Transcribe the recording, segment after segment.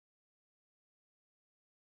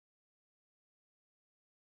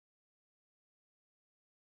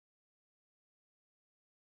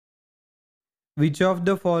Which of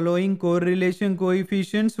the following correlation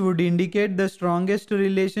coefficients would indicate the strongest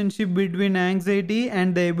relationship between anxiety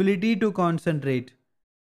and the ability to concentrate?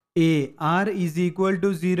 A. R is equal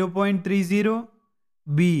to 0.30.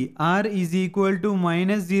 B. R is equal to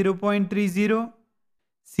minus 0.30.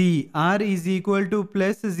 C. R is equal to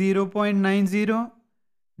plus 0.90.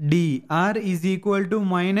 D. R is equal to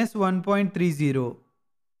minus 1.30.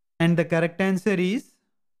 And the correct answer is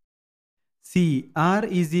C. R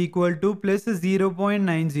is equal to plus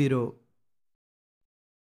 0.90.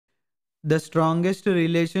 The strongest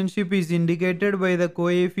relationship is indicated by the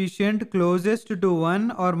coefficient closest to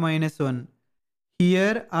 1 or minus 1.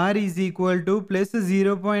 Here R is equal to plus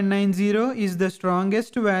 0.90 is the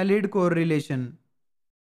strongest valid correlation.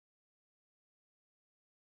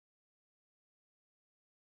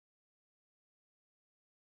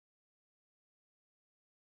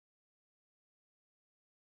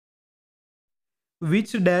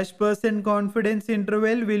 Which dash percent confidence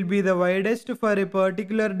interval will be the widest for a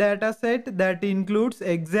particular data set that includes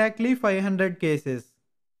exactly 500 cases?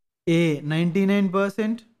 A.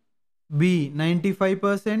 99%, B.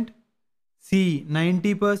 95%, C.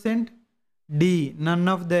 90%, D. None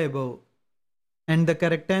of the above. And the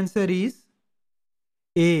correct answer is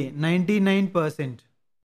A. 99%.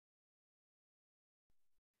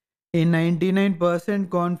 A 99%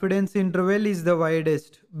 confidence interval is the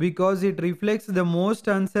widest because it reflects the most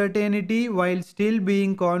uncertainty while still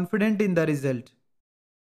being confident in the result.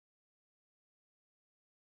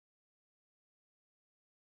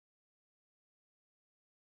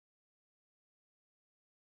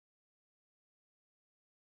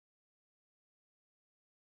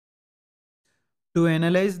 To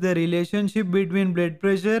analyze the relationship between blood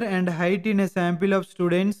pressure and height in a sample of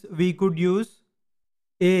students, we could use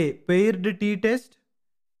A. Paired t-test,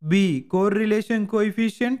 B. Correlation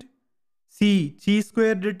coefficient, C.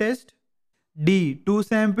 Chi-squared test, D.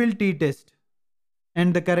 Two-sample t-test.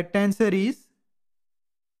 And the correct answer is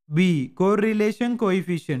B. Correlation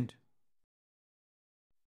coefficient.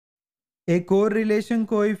 A correlation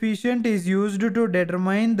coefficient is used to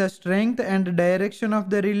determine the strength and direction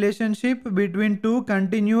of the relationship between two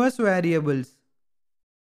continuous variables.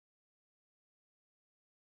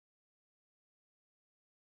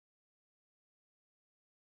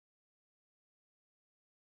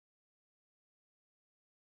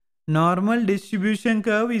 Normal distribution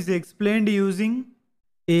curve is explained using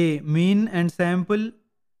A. Mean and sample,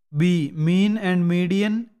 B. Mean and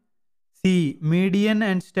median, C. Median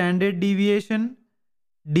and standard deviation,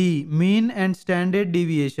 D. Mean and standard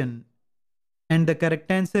deviation. And the correct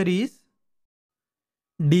answer is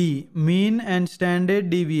D. Mean and standard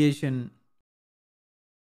deviation.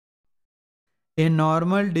 A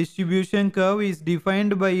normal distribution curve is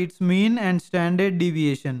defined by its mean and standard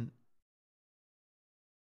deviation.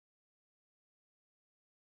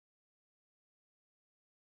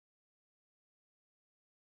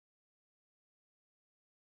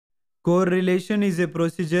 Correlation is a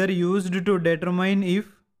procedure used to determine if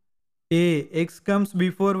A. X comes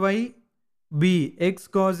before Y, B. X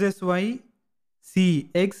causes Y, C.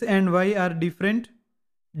 X and Y are different,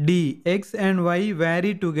 D. X and Y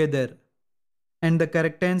vary together. And the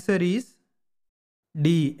correct answer is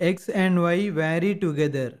D. X and Y vary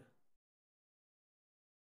together.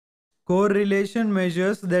 Correlation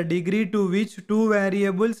measures the degree to which two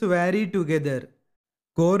variables vary together.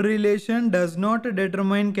 Correlation does not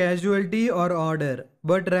determine causality or order,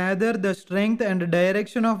 but rather the strength and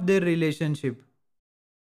direction of their relationship.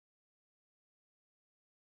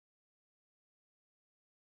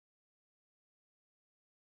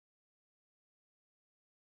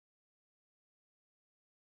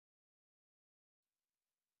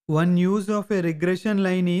 One use of a regression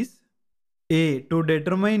line is A. To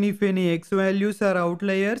determine if any x values are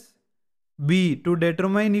outliers, B. To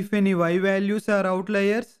determine if any y values are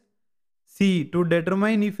outliers, C. To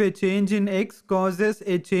determine if a change in x causes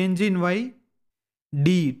a change in y,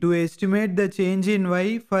 D. To estimate the change in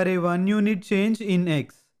y for a 1 unit change in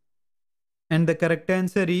x. And the correct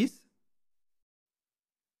answer is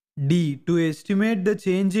D. To estimate the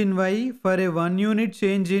change in y for a 1 unit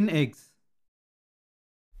change in x.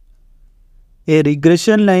 A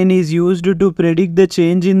regression line is used to predict the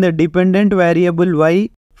change in the dependent variable y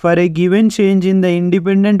for a given change in the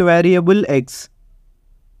independent variable x.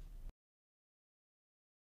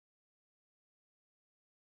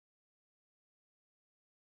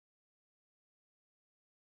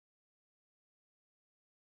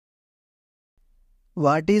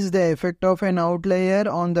 What is the effect of an outlier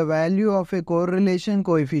on the value of a correlation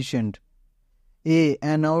coefficient? A.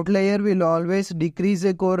 An outlier will always decrease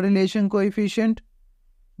a correlation coefficient.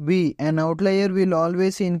 B. An outlier will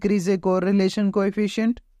always increase a correlation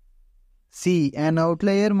coefficient. C. An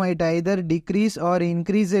outlier might either decrease or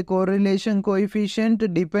increase a correlation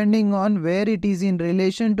coefficient depending on where it is in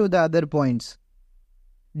relation to the other points.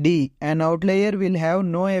 D. An outlier will have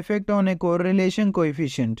no effect on a correlation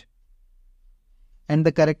coefficient. And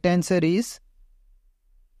the correct answer is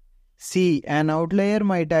C. An outlier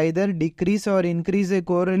might either decrease or increase a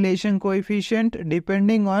correlation coefficient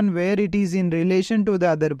depending on where it is in relation to the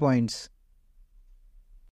other points.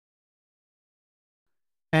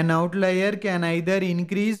 An outlier can either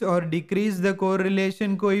increase or decrease the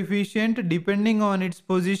correlation coefficient depending on its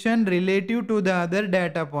position relative to the other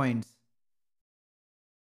data points.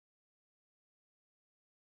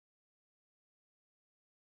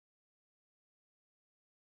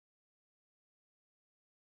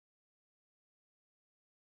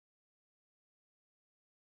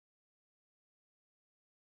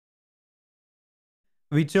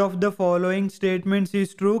 Which of the following statements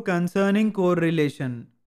is true concerning correlation?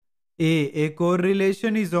 A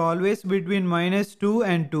correlation is always between -2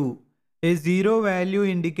 and 2. A zero value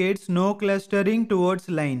indicates no clustering towards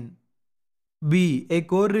line. B. A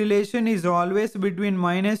correlation is always between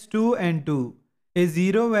 -2 and 2. A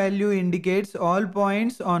zero value indicates all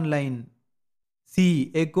points on line.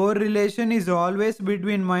 C. A correlation is always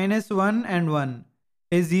between -1 and 1.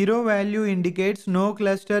 A zero value indicates no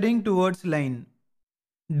clustering towards line.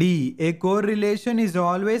 D. A correlation is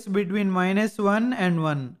always between -1 and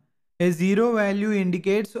 1. A zero value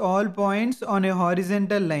indicates all points on a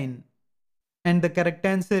horizontal line. And the correct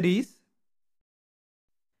answer is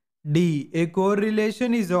D. A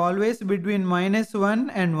correlation is always between -1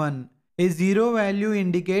 and 1. A zero value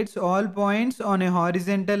indicates all points on a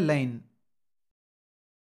horizontal line.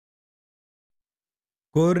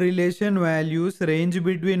 Correlation values range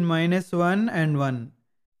between -1 and 1.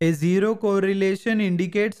 A zero correlation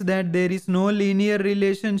indicates that there is no linear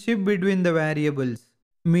relationship between the variables,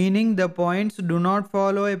 meaning the points do not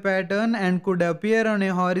follow a pattern and could appear on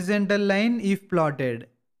a horizontal line if plotted.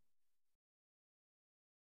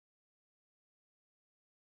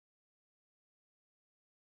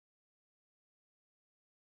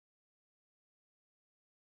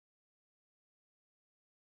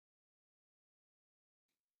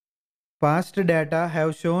 Past data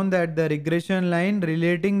have shown that the regression line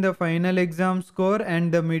relating the final exam score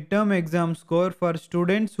and the midterm exam score for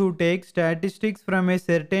students who take statistics from a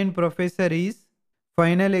certain professor is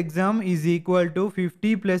final exam is equal to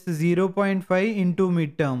 50 plus 0.5 into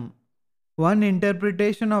midterm. One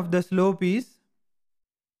interpretation of the slope is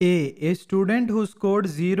A student who scored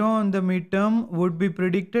 0 on the midterm would be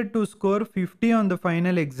predicted to score 50 on the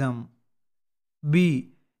final exam. B.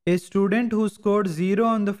 A student who scored 0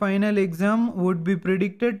 on the final exam would be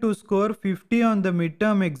predicted to score 50 on the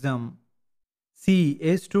midterm exam. C.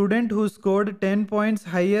 A student who scored 10 points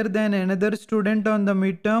higher than another student on the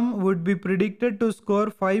midterm would be predicted to score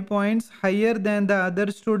 5 points higher than the other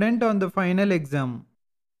student on the final exam.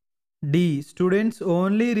 D. Students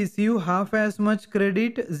only receive half as much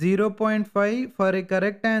credit 0.5 for a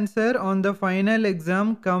correct answer on the final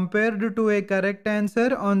exam compared to a correct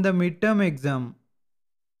answer on the midterm exam.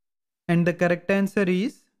 And the correct answer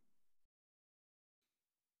is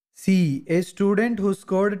C. A student who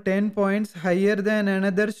scored 10 points higher than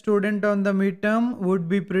another student on the midterm would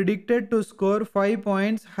be predicted to score 5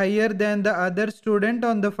 points higher than the other student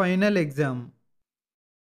on the final exam.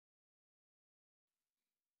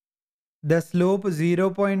 The slope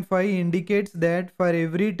 0.5 indicates that for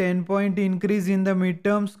every 10-point increase in the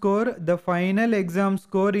midterm score, the final exam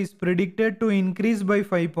score is predicted to increase by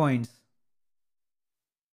 5 points.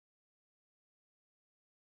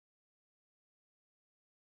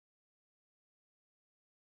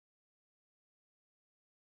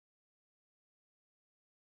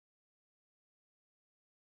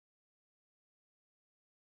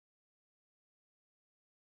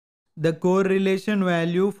 The correlation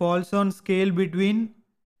value falls on scale between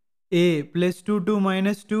A +2 to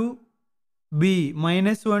 -2, B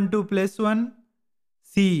 -1 to +1,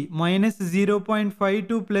 C -0.5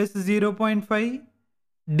 to +0.5,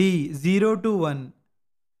 D 0 to 1.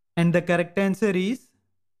 And the correct answer is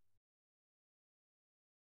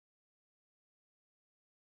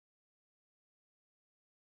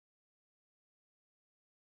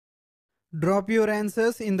drop your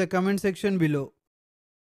answers in the comment section below.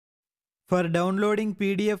 For downloading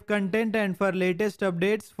PDF content and for latest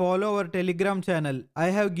updates, follow our Telegram channel. I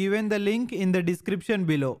have given the link in the description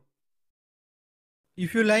below.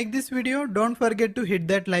 If you like this video, don't forget to hit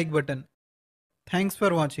that like button. Thanks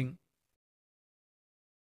for watching.